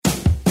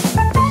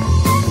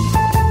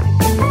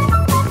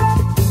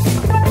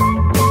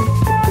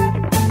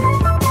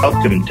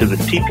welcome to the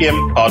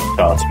TPM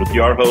podcast with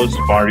your host,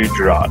 Mario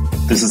Gerard.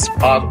 This is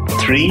part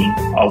 3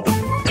 of the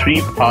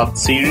 3-part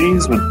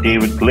series with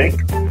David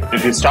Glick.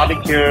 If you're starting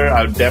here,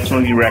 I would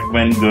definitely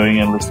recommend going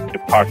and listening to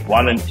part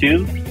 1 and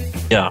 2.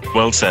 Yeah,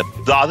 well said.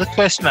 The other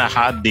question I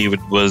had,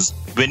 David, was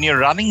when you're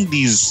running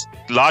these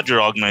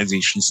larger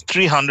organizations,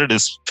 300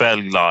 is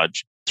fairly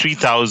large.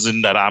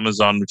 3,000 at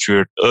Amazon, which we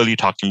were earlier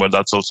talking about,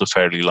 that's also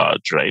fairly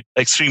large, right?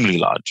 Extremely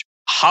large.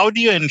 How do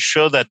you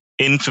ensure that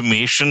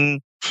information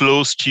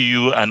flows to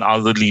you and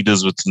other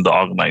leaders within the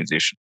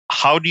organization?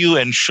 How do you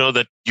ensure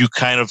that you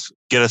kind of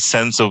get a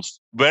sense of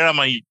where are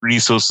my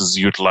resources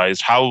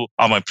utilized? How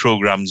are my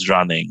programs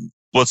running?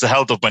 What's the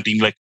health of my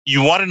team? Like,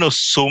 you want to know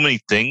so many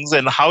things.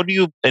 And how do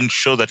you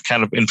ensure that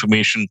kind of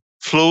information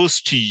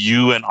flows to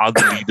you and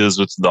other leaders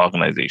within the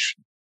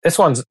organization? This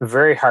one's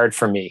very hard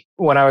for me.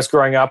 When I was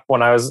growing up,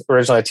 when I was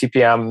originally at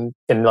TPM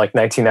in like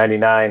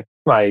 1999,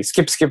 my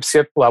skip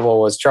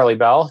level was Charlie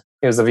Bell.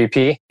 He was the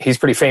VP. He's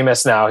pretty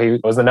famous now. He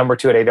was the number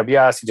 2 at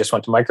AWS. He just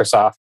went to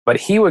Microsoft. But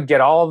he would get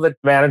all of the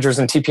managers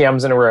and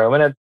TPMs in a room.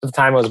 And at the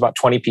time, it was about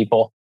 20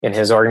 people in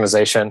his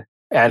organization.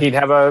 And he'd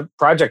have a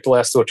project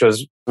list, which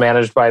was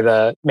managed by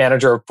the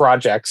manager of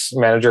projects,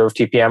 manager of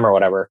TPM or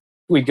whatever.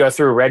 We'd go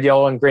through red,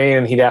 yellow, and green,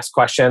 and he'd ask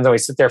questions. And we'd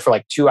sit there for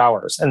like 2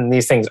 hours. And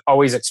these things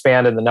always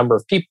expand in the number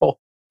of people,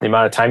 the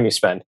amount of time you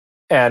spend.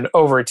 And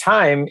over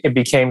time, it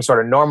became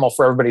sort of normal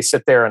for everybody to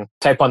sit there and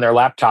type on their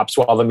laptops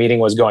while the meeting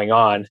was going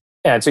on.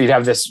 And so you'd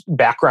have this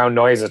background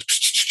noise of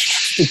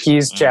the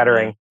keys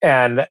chattering.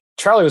 And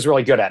Charlie was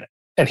really good at it.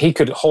 And he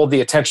could hold the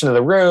attention of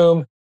the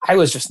room. I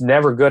was just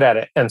never good at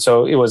it. And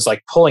so it was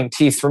like pulling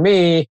teeth for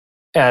me.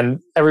 And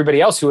everybody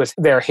else who was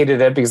there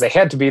hated it because they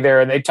had to be there.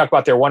 And they'd talk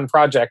about their one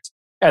project.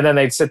 And then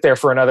they'd sit there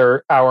for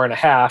another hour and a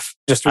half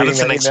just reading. And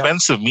it's an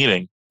expensive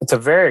meeting. It's a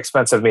very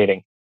expensive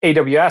meeting.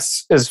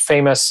 AWS is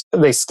famous.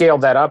 They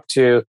scaled that up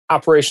to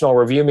operational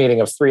review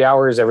meeting of 3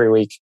 hours every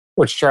week,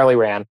 which Charlie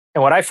ran.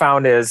 And what I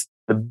found is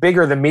the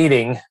bigger the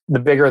meeting, the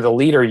bigger the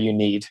leader you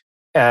need.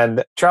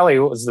 And Charlie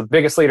was the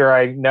biggest leader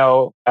I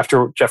know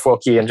after Jeff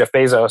Wilke and Jeff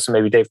Bezos and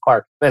maybe Dave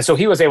Clark. And so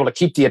he was able to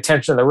keep the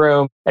attention in the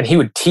room and he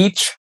would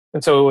teach.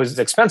 And so it was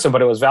expensive,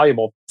 but it was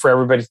valuable for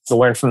everybody to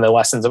learn from the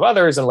lessons of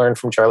others and learn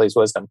from Charlie's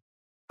wisdom.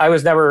 I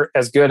was never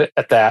as good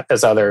at that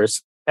as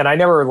others. And I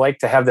never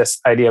liked to have this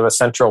idea of a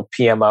central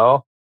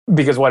PMO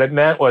because what it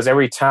meant was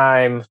every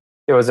time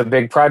there was a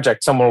big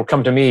project, someone would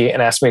come to me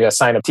and ask me to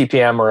assign a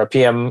TPM or a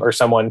PM or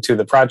someone to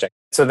the project.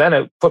 So then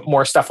it put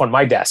more stuff on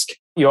my desk.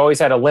 You always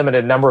had a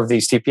limited number of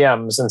these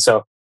TPMs. And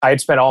so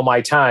I'd spent all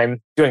my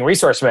time doing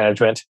resource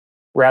management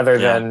rather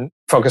than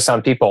focus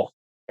on people.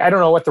 I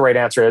don't know what the right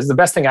answer is. The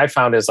best thing I've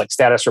found is like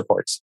status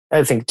reports.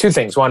 I think 2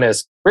 things. One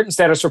is written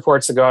status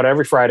reports that go out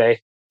every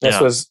Friday. This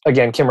was,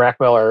 again, Kim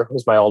Rackmiller, who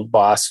was my old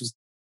boss, who's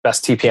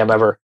best TPM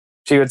ever.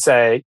 She would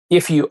say,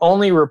 if you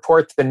only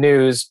report the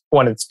news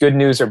when it's good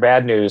news or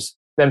bad news,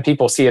 then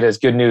people see it as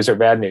good news or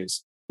bad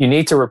news. You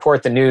need to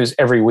report the news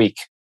every week.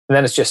 And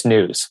then it's just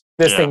news.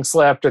 This thing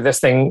slipped or this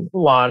thing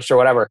launched or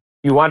whatever.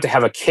 You want to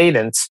have a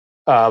cadence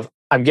of,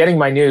 I'm getting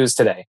my news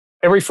today.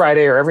 Every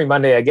Friday or every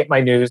Monday, I get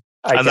my news.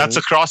 That's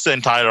across the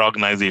entire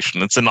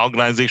organization. It's an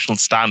organizational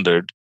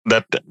standard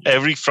that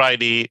every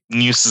Friday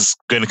news is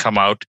going to come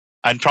out.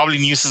 And probably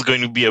news is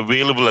going to be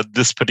available at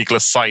this particular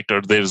site,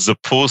 or there's a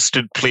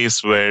posted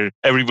place where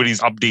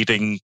everybody's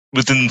updating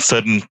within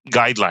certain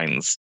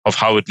guidelines of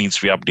how it needs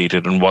to be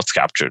updated and what's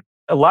captured.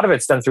 A lot of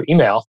it's done through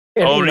email.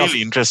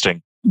 Really?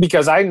 Interesting.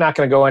 Because I'm not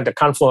going to go into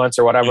Confluence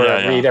or whatever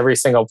and read every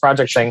single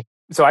project thing.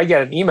 So I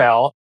get an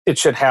email. It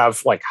should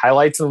have like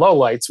highlights and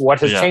lowlights. What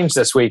has changed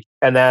this week?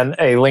 And then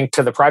a link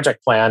to the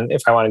project plan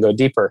if I want to go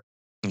deeper.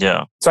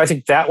 Yeah. So I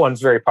think that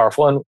one's very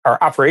powerful. And our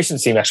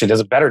operations team actually does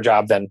a better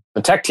job than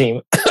the tech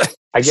team.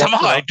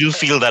 I do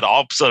feel that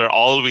ops are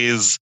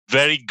always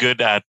very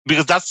good at,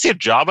 because that's their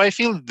job, I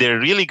feel. They're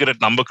really good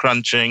at number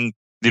crunching.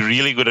 They're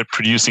really good at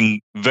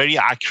producing very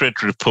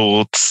accurate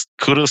reports.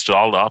 Kudos to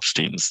all the ops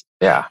teams.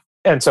 Yeah.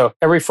 And so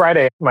every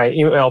Friday, my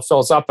email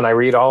fills up and I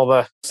read all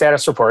the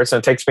status reports. And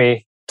it takes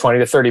me 20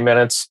 to 30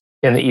 minutes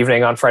in the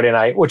evening on Friday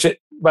night, which,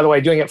 by the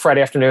way, doing it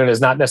Friday afternoon is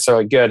not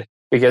necessarily good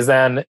because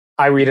then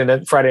I read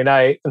it Friday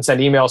night and send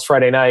emails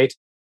Friday night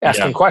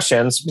asking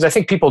questions because I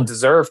think people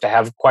deserve to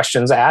have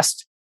questions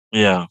asked.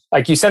 Yeah.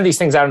 Like you send these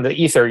things out into the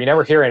ether, you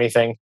never hear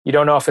anything. You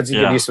don't know if it's a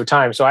good use of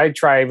time. So I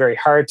try very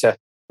hard to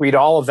read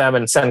all of them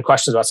and send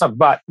questions about something.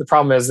 But the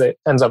problem is it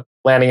ends up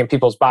landing in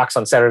people's box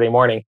on Saturday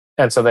morning.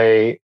 And so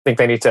they think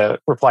they need to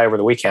reply over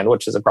the weekend,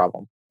 which is a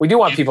problem. We do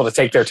want people to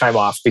take their time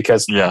off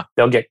because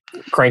they'll get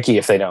cranky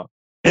if they don't.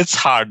 It's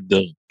hard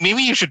though.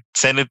 Maybe you should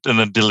send it in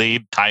a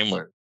delayed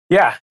timer.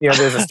 Yeah. There's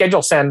a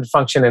schedule send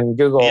function in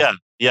Google.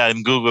 Yeah,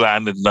 in Google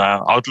and in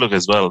Outlook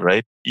as well,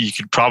 right? You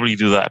could probably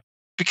do that.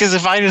 Because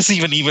if I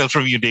receive an email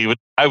from you, David,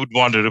 I would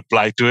want to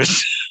reply to it.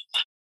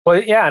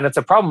 Well, yeah, and it's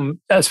a problem,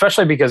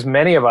 especially because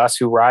many of us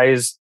who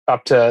rise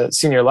up to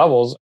senior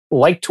levels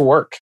like to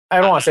work.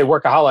 I don't want to say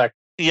workaholic.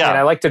 Yeah. And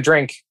I like to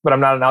drink, but I'm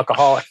not an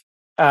alcoholic.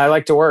 I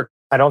like to work.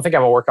 I don't think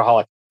I'm a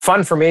workaholic.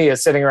 Fun for me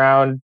is sitting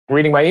around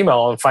reading my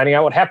email and finding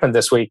out what happened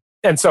this week.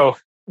 And so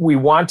we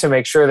want to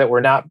make sure that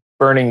we're not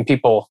burning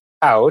people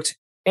out.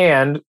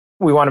 And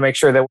we want to make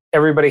sure that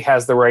everybody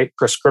has the right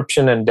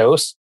prescription and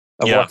dose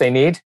of what they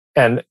need.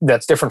 And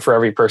that's different for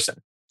every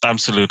person.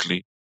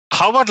 Absolutely.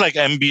 How about like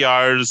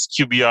MBRs,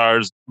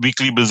 QBRs,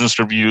 weekly business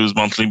reviews,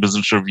 monthly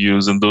business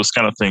reviews, and those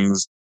kind of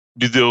things?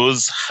 Do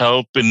those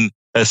help in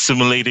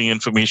assimilating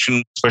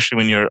information, especially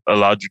when you're a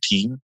larger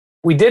team?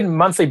 We did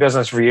monthly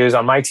business reviews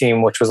on my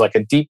team, which was like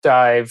a deep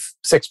dive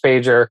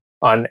 6-pager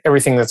on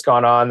everything that's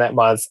gone on that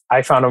month.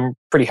 I found them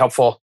pretty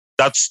helpful.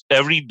 That's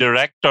every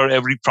direct or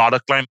every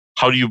product line.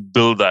 How do you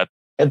build that?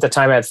 At the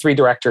time, I had 3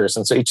 directors,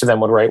 and so each of them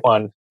would write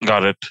one.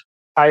 Got it.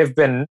 I have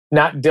been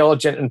not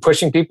diligent in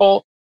pushing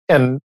people,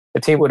 and the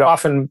team would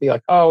often be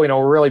like, oh,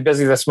 we're really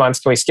busy this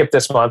month. Can we skip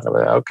this month? I'm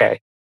like, okay.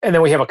 And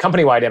then we have a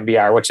company-wide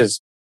MBR, which is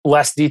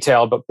less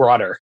detailed but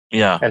broader.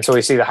 Yeah. And so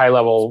we see the high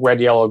level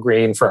red, yellow,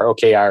 green for our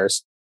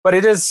OKRs. But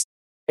it is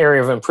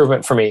area of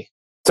improvement for me.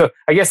 So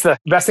I guess the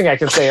best thing I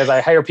can say is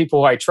I hire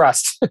people who I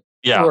trust,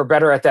 who are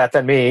better at that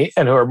than me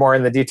and who are more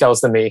in the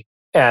details than me.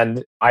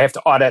 And I have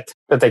to audit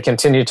that they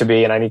continue to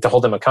be, and I need to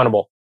hold them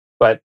accountable.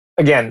 But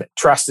again,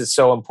 trust is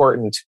so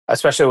important,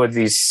 especially with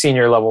these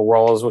senior level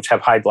roles, which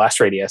have high blast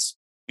radius.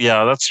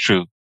 Yeah, that's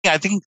true. I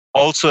think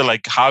also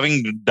like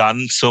having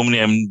done so many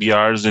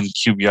MBRs and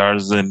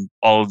QBRs and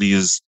all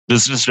these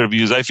business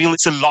reviews, I feel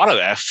it's a lot of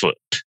effort.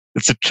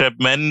 It's a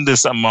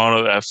tremendous amount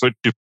of effort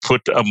to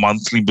put a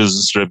monthly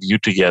business review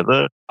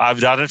together.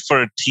 I've done it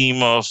for a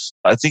team of,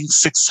 I think,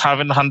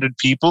 600-700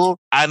 people.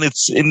 And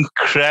it's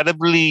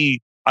incredibly,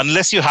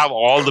 unless you have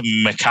all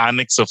the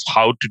mechanics of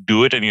how to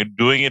do it and you're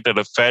doing it at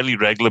a fairly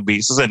regular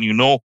basis and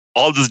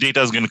all this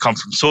data is going to come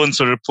from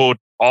so-and-so report,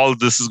 all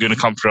this is going to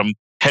come from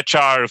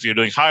HR if you're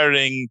doing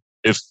hiring,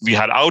 if we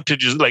had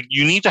outages, like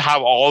you need to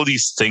have all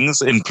these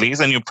things in place,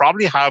 and you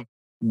probably have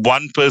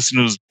one person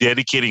who's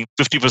dedicating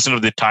 50%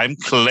 of their time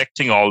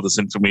collecting all this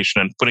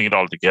information and putting it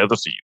all together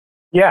for you.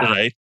 Yeah.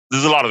 Right?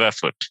 There's a lot of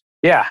effort.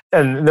 Yeah.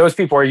 And those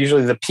people are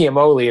usually the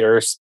PMO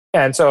leaders.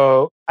 And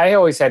so I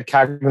always had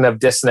cognitive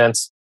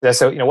dissonance.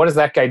 So, what does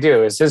that guy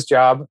do? Is his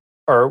job,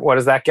 or what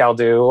does that gal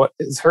do? What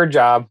is her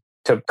job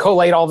to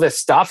collate all this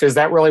stuff? Is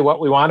that really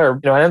what we want? Or,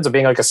 it ends up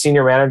being like a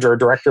senior manager or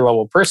director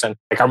level person.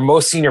 Like our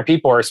most senior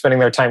people are spending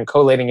their time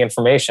collating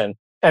information.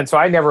 And so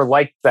I never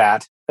liked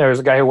that. There was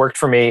a guy who worked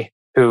for me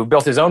who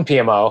built his own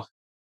PMO,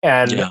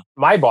 and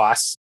my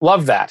boss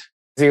loved that.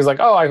 He was like,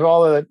 oh, I have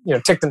all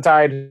the, ticked and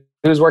tied,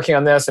 who's working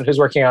on this and who's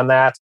working on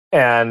that.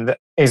 And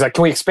he's like,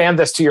 can we expand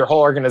this to your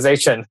whole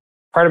organization?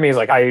 Part of me is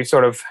like, I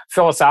sort of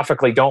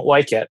philosophically don't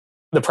like it.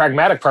 The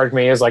pragmatic part of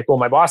me is like, well,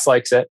 my boss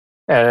likes it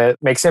and it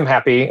makes him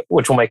happy,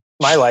 which will make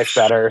my life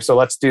better. So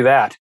let's do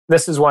that.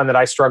 This is one that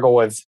I struggle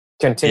with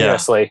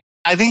continuously.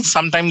 Yeah. I think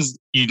sometimes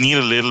you need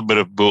a little bit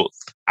of both.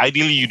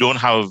 Ideally, you don't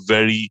have a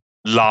very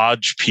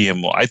large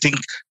PMO. I think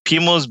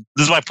PMOs,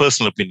 this is my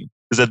personal opinion,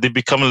 is that they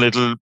become a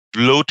little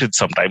bloated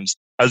sometimes.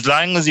 As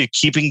long as you're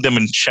keeping them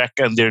in check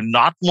and they're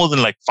not more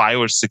than like 5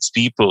 or 6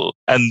 people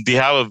and they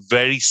have a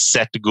very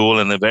set goal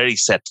and a very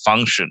set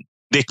function,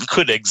 they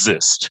could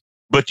exist.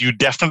 But you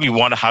definitely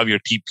want to have your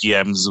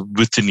TPMs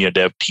within your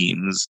dev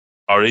teams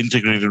or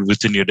integrated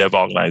within your dev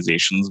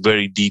organizations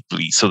very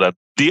deeply so that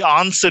the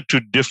answer to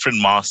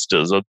different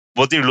masters or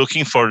what they're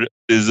looking for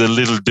is a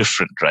little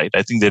different, right?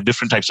 I think there are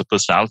different types of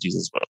personalities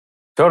as well.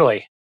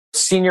 Totally.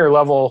 Senior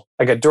level,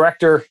 like a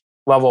director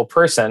level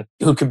person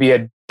who could be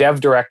a dev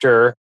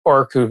director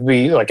or could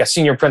be like a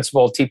senior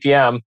principal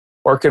TPM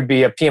or could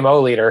be a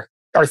PMO leader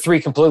are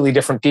 3 completely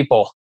different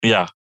people.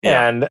 Yeah.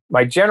 And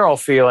my general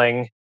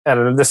feeling,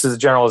 and this is a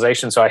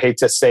generalization, so I hate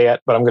to say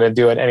it, but I'm going to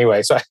do it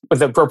anyway. So with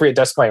the appropriate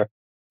disclaimer,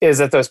 is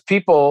that those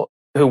people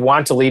who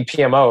want to lead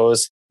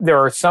PMOs, there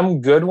are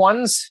some good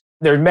ones.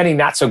 There are many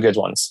not so good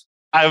ones.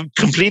 I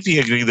completely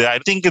agree there. I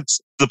think it's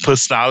the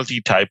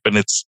personality type and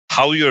it's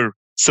how you're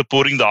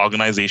supporting the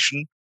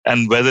organization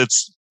and whether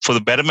it's for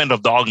the betterment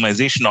of the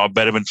organization or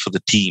betterment for the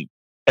team.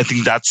 I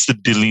think that's the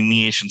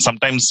delineation.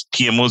 Sometimes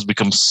PMOs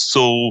become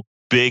so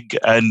big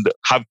and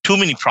have too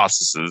many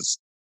processes,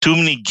 too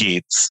many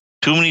gates,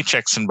 too many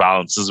checks and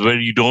balances where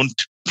you don't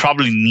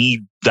probably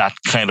need that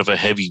kind of a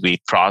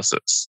heavyweight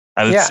process.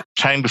 And it's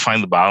trying to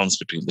find the balance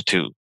between the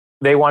two.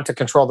 They want to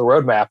control the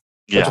roadmap,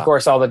 which of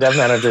course all the dev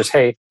managers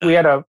hate. We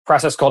had a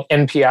process called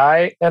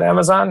NPI at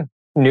Amazon,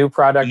 New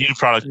Product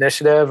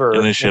Initiative or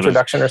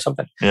Introduction or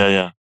something.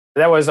 Yeah.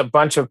 That was a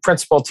bunch of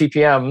principal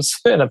TPMs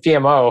in a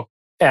PMO.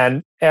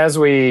 And as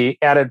we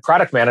added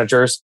product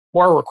managers,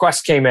 more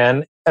requests came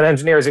in and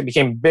engineers, it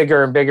became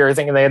bigger and bigger.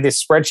 And they had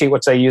this spreadsheet,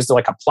 which they used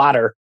like a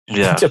plotter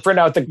to print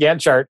out the Gantt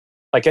chart.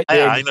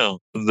 I know.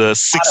 The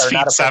 6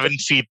 feet, 7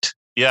 feet.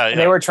 Yeah. And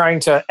they were trying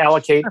to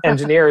allocate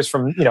engineers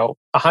from,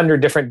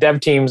 100 different dev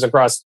teams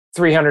across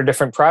 300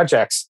 different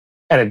projects.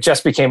 And it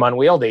just became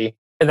unwieldy.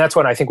 And that's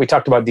when I think we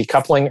talked about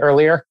decoupling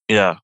earlier.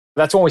 Yeah.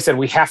 That's when we said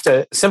we have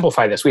to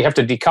simplify this. We have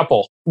to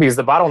decouple because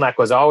the bottleneck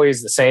was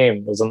always the same.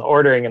 It was in the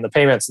ordering and the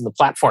payments and the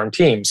platform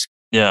teams.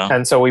 Yeah.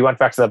 And so we went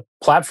back to the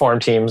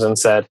platform teams and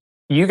said,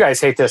 you guys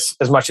hate this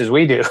as much as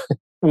we do.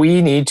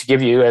 We need to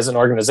give you as an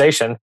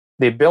organization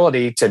the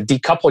ability to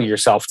decouple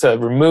yourself, to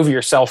remove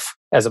yourself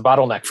as a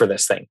bottleneck for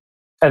this thing.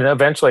 And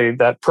eventually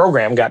that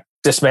program got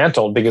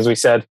dismantled because we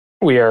said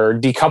we are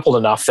decoupled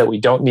enough that we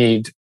don't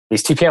need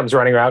these TPMs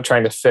running around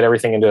trying to fit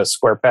everything into a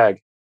square peg.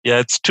 Yeah,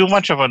 it's too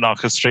much of an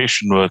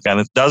orchestration work, and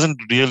it doesn't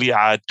really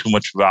add too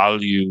much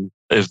value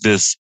if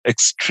there's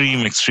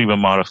extreme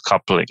amount of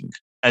coupling.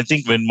 I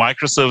think when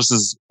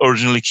microservices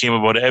originally came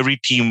about, every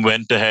team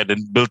went ahead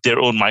and built their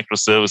own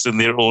microservice in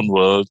their own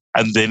world.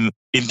 And then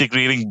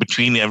integrating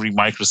between every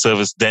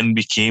microservice then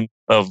became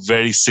a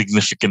very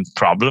significant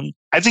problem.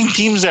 I think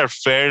teams are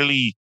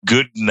fairly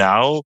good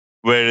now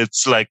where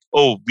it's like,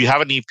 oh, we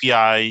have an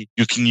API,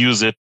 you can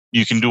use it,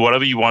 you can do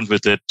whatever you want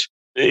with it.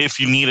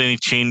 If you need any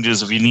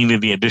changes, if you need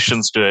any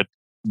additions to it,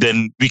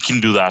 then we can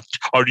do that.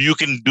 Or you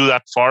can do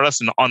that for us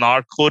on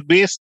our code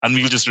base, and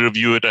we'll just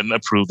review it and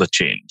approve the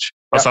change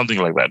or something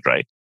like that,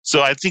 right?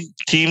 So I think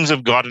teams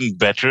have gotten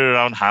better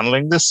around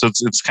handling this. So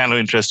it's kind of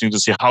interesting to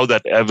see how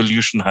that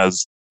evolution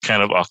has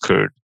kind of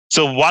occurred.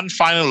 So one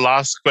final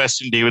last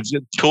question, David,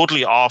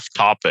 totally off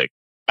topic.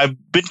 I've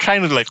been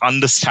trying to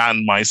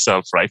understand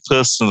myself, right?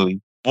 Personally,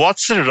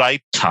 what's the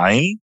right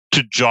time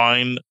to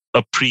join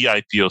a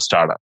pre-IPO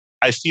startup?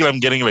 I feel I'm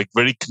getting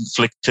very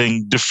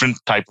conflicting, different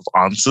type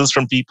of answers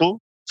from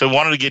people. So I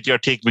wanted to get your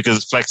take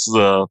because Flex is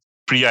a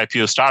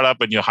pre-IPO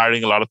startup and you're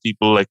hiring a lot of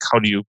people. How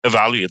do you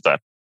evaluate that?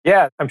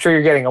 Yeah, I'm sure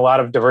you're getting a lot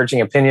of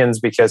diverging opinions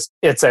because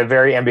it's a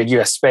very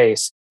ambiguous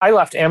space. I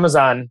left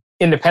Amazon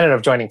independent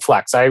of joining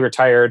Flex. I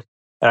retired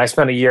and I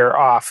spent a year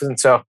off. And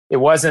so it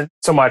wasn't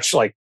so much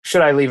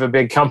should I leave a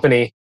big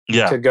company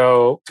to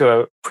go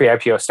to a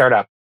pre-IPO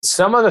startup?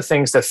 Some of the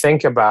things to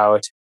think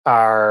about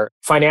are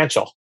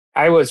financial.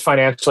 I was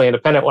financially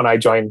independent when I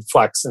joined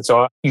Flex. And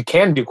so you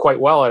can do quite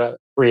well at a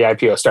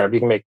pre-IPO startup. You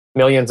can make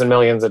millions and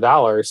millions of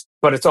dollars,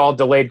 but it's all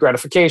delayed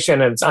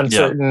gratification and it's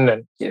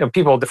uncertain. Yeah. And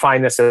people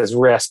define this as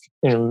risk.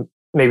 And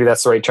maybe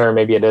that's the right term,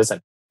 maybe it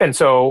isn't. And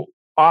so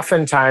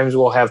oftentimes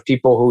we'll have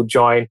people who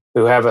join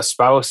who have a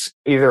spouse,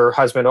 either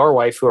husband or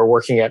wife, who are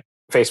working at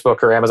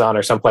Facebook or Amazon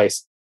or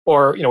someplace.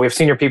 Or, we have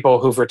senior people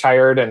who've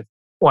retired and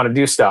want to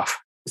do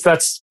stuff. So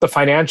that's the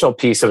financial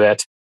piece of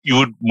it. You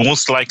would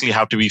most likely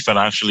have to be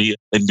financially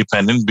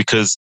independent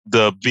because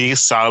the base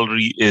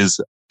salary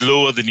is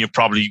lower than you're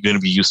probably going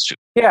to be used to.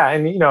 Yeah.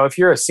 And, if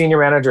you're a senior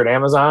manager at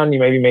Amazon, you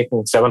may be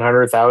making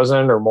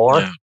 $700,000 or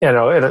more,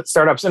 at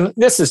startups. And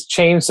this has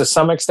changed to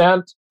some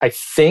extent, I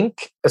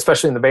think,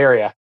 especially in the Bay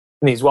Area,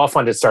 in these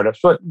well-funded startups.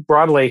 But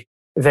broadly,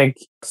 I think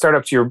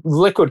startups, your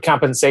liquid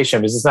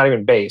compensation, because it's not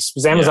even base,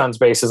 because Amazon's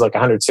base is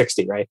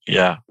 160, right?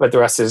 Yeah. But the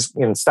rest is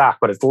in stock,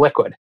 but it's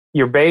liquid.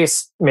 Your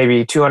base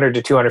maybe 200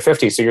 to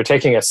 250. So you're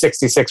taking a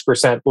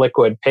 66%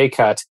 liquid pay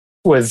cut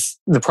with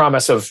the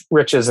promise of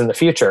riches in the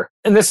future.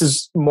 And this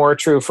is more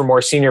true for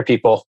more senior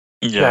people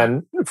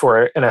than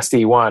for an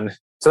SD1.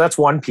 So that's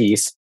one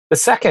piece. The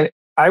second,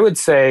 I would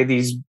say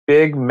these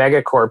big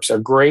megacorps are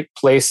great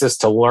places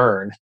to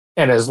learn.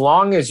 And as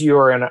long as you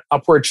are in an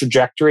upward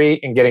trajectory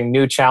and getting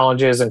new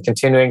challenges and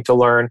continuing to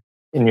learn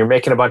and you're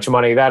making a bunch of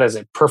money, that is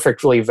a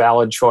perfectly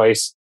valid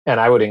choice. And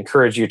I would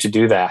encourage you to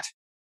do that.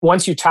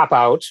 Once you top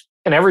out,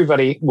 and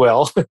everybody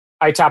will,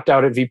 I topped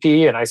out at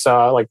VP and I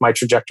saw my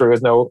trajectory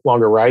was no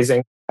longer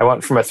rising. I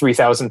went from a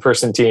 3,000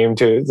 person team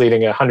to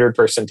leading a 100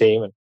 person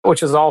team,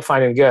 which is all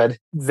fine and good.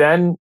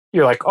 Then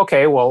you're like,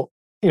 okay, well,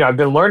 I've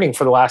been learning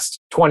for the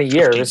last 20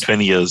 years.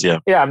 20 years, yeah.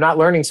 Yeah, I'm not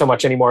learning so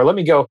much anymore. Let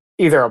me go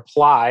either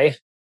apply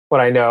what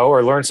I know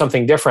or learn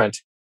something different.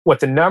 What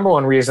the number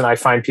one reason I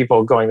find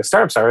people going to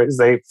startups is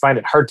they find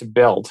it hard to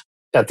build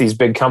at these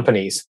big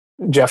companies.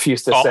 Jeff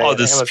used to say... Or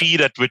the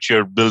speed at which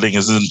you're building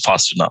isn't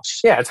fast enough.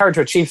 Yeah, it's hard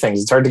to achieve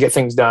things. It's hard to get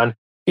things done.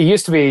 It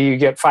used to be you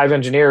get 5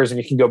 engineers and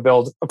you can go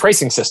build a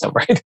pricing system,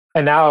 right?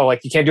 And now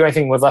you can't do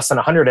anything with less than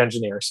 100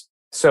 engineers.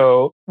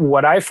 So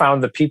what I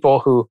found, the people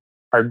who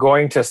are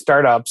going to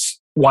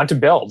startups want to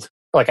build.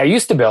 I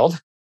used to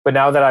build, but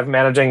now that I'm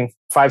managing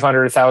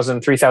 500, 1,000,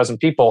 3,000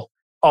 people,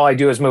 all I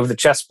do is move the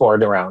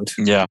chessboard around.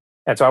 Yeah.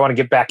 And so I want to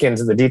get back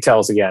into the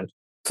details again.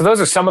 So those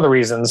are some of the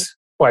reasons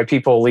why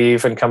people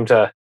leave and come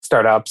to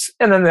startups.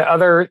 And then the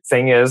other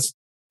thing is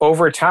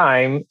over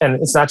time, and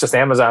it's not just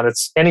Amazon,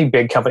 it's any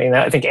big company. And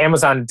I think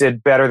Amazon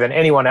did better than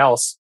anyone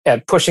else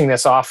at pushing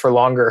this off for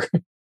longer,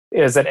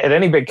 is that at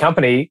any big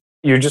company,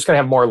 you're just going to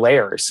have more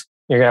layers.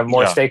 You're going to have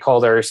more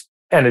stakeholders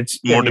and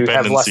you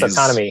have less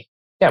autonomy.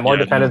 Yeah, more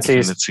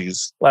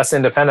dependencies, less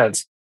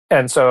independence.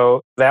 And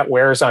so that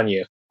wears on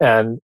you.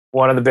 And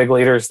one of the big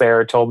leaders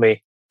there told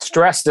me,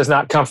 stress does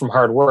not come from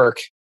hard work.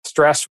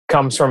 Stress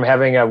comes from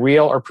having a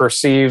real or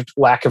perceived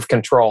lack of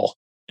control.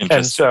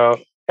 And so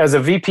as a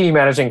VP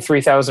managing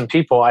 3,000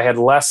 people, I had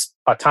less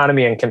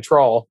autonomy and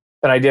control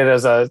than I did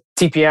as a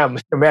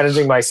TPM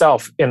managing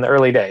myself in the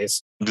early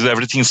days. Because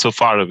everything's so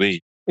far away,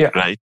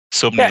 right?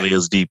 So many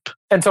layers deep.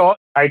 And so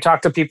I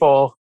talk to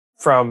people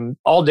from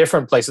all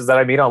different places that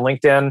I meet on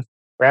LinkedIn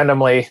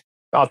randomly.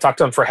 I'll talk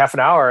to them for half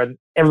an hour and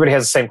everybody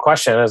has the same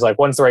question. It's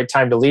when's the right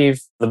time to leave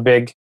the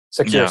big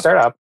secure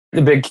startup,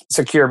 the big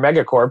secure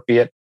megacorp, be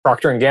it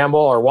Procter & Gamble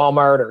or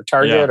Walmart or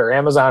Target or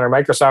Amazon or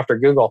Microsoft or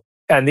Google.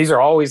 And these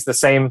are always the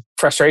same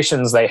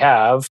frustrations they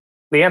have,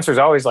 the answer is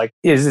always like,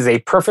 is a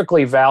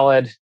perfectly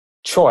valid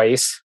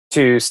choice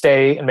to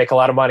stay and make a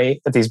lot of money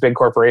at these big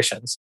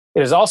corporations.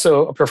 It is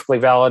also a perfectly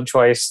valid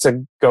choice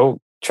to go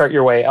chart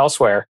your way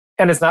elsewhere.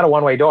 And it's not a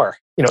one-way door.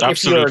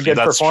 If you're a good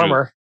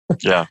performer,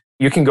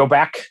 you can go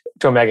back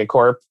to a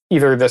megacorp,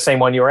 either the same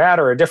one you were at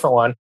or a different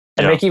one,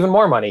 and make even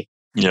more money.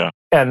 Yeah.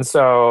 And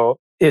so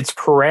it's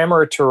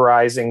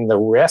parameterizing the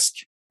risk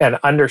and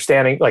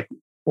understanding, like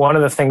one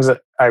of the things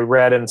that I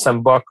read in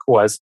some book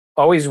was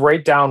always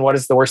write down what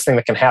is the worst thing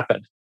that can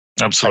happen.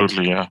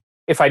 Absolutely, yeah.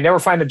 If I never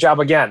find a job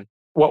again,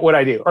 what would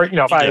I do? Or,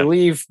 if I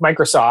leave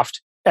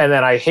Microsoft and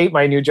then I hate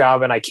my new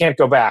job and I can't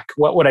go back,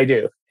 what would I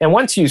do? And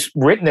once you've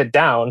written it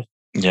down,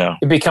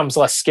 it becomes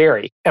less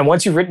scary. And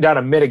once you've written down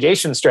a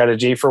mitigation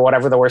strategy for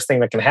whatever the worst thing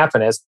that can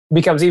happen is, it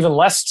becomes even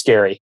less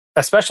scary,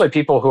 especially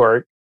people who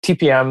are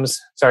TPMs.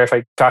 Sorry if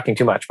I'm talking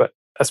too much, but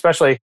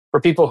especially for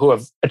people who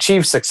have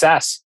achieved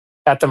success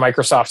at the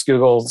Microsofts,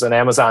 Googles, and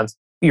Amazons.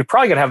 You're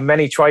probably going to have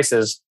many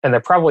choices, and they're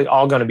probably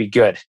all going to be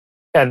good.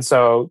 And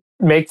so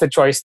make the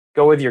choice,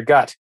 go with your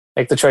gut,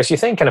 make the choice you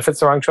think. And if it's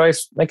the wrong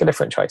choice, make a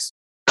different choice.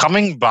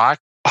 Coming back,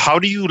 how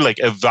do you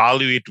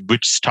evaluate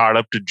which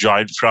startup to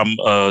join from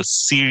a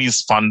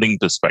series funding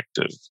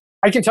perspective?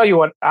 I can tell you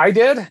what I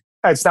did.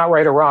 It's not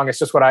right or wrong. It's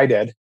just what I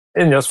did.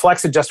 And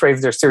Flex had just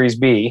raised their Series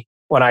B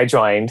when I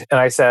joined. And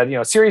I said,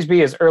 Series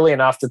B is early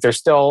enough that there's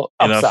still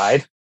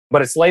upside,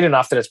 but it's late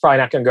enough that it's probably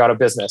not going to go out of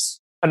business.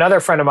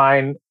 Another friend of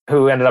mine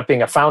who ended up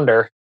being a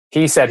founder,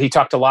 he said he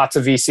talked to lots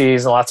of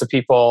VCs and lots of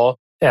people,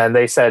 and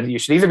they said you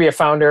should either be a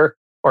founder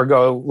or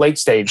go late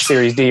stage,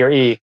 Series D or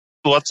E.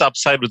 What's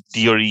upside with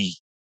D or E?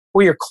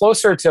 Well, you're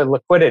closer to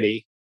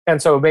liquidity.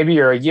 And so maybe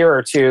you're a year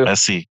or two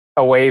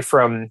away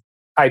from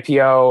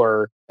IPO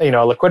or, a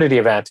liquidity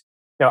event.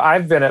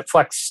 I've been at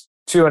Flex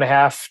 2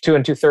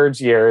 2.3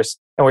 years,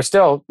 and we're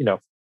still,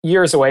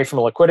 years away from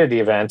a liquidity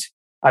event.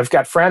 I've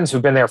got friends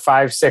who've been there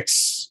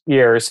 5-6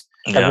 years,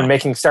 have been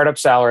making startup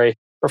salary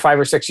for 5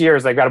 or 6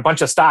 years. They've got a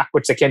bunch of stock,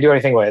 which they can't do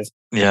anything with.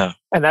 Yeah.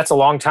 And that's a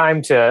long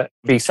time to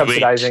be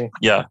subsidizing.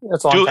 Yeah.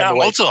 That's a long time to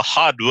wait. Also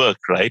hard work,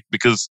 right?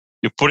 Because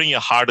you're putting your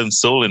heart and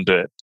soul into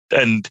it.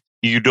 And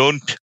you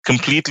don't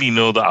completely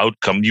know the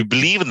outcome. You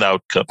believe in the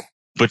outcome,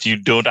 but you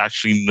don't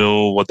actually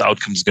know what the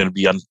outcome is going to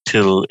be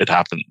until it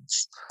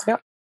happens. Yeah.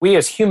 We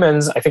as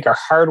humans, I think, are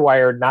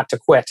hardwired not to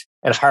quit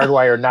and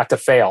hardwired not to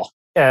fail.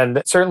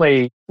 And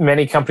certainly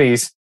many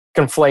companies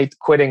conflate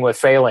quitting with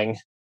failing,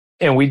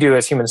 and we do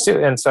as humans too.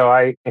 And so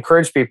I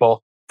encourage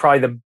people, probably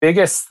the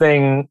biggest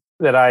thing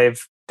that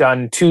I've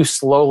done too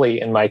slowly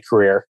in my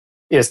career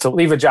is to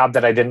leave a job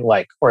that I didn't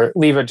like, or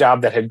leave a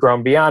job that had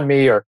grown beyond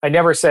me. Or I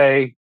never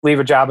say leave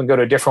a job and go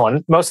to a different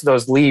one. Most of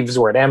those leaves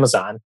were at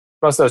Amazon.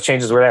 Most of those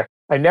changes were there.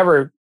 I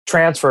never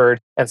transferred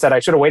and said I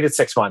should have waited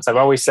 6 months. I've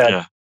always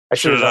said I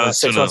should have done it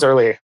 6 months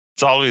earlier.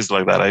 It's always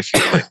like that. I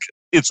feel like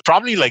it's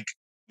probably like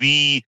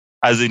we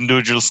as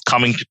individuals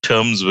coming to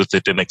terms with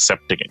it and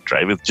accepting it,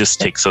 right? It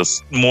just takes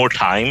us more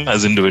time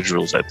as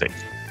individuals, I think.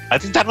 I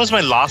think that was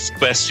my last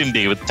question,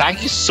 David.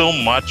 Thank you so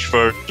much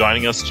for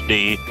joining us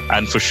today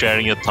and for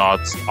sharing your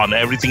thoughts on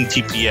everything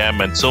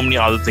TPM and so many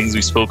other things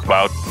we spoke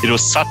about. It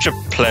was such a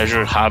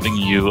pleasure having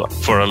you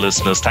for our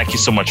listeners. Thank you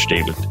so much,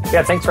 David.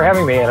 Yeah, thanks for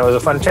having me. And it was a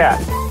fun chat.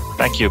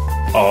 Thank you.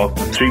 Of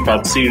the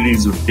 3-part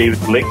series with David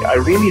Blick. I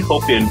really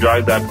hope you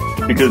enjoyed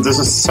that because this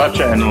is such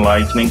an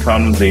enlightening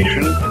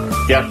conversation.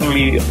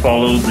 Definitely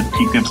follow the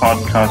TPM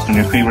podcast on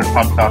your favorite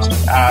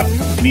podcast app.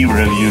 Leave a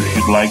review if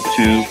you'd like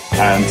to,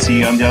 and see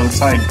you on the other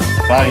side.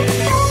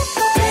 Bye.